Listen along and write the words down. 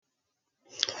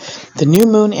The new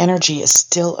moon energy is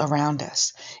still around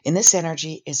us, and this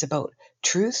energy is about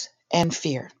truth and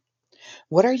fear.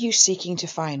 What are you seeking to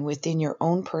find within your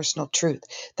own personal truth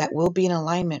that will be in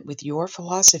alignment with your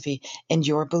philosophy and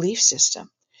your belief system?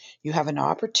 You have an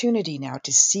opportunity now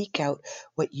to seek out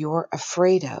what you're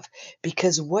afraid of,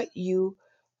 because what you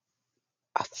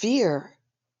fear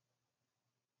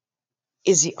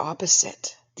is the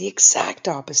opposite, the exact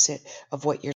opposite of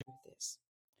what your truth is.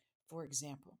 For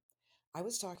example, I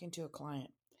was talking to a client,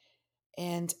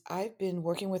 and I've been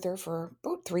working with her for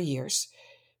about 3 years.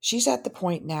 She's at the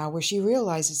point now where she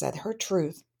realizes that her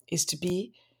truth is to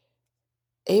be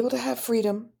able to have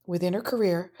freedom within her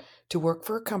career to work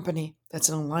for a company that's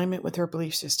in alignment with her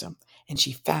belief system. And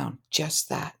she found just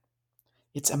that.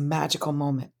 It's a magical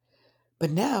moment.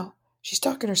 But now she's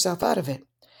talking herself out of it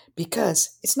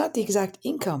because it's not the exact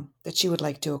income that she would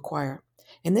like to acquire.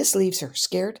 And this leaves her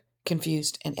scared,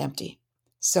 confused, and empty.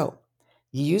 So,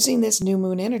 using this new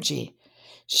moon energy,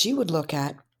 she would look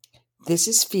at this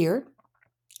is fear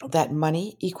that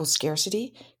money equals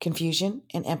scarcity, confusion,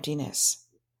 and emptiness.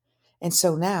 And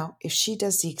so now, if she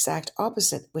does the exact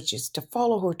opposite, which is to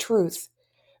follow her truth,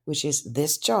 which is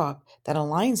this job that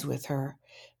aligns with her,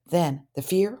 then the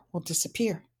fear will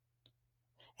disappear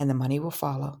and the money will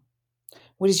follow.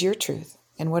 What is your truth,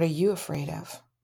 and what are you afraid of?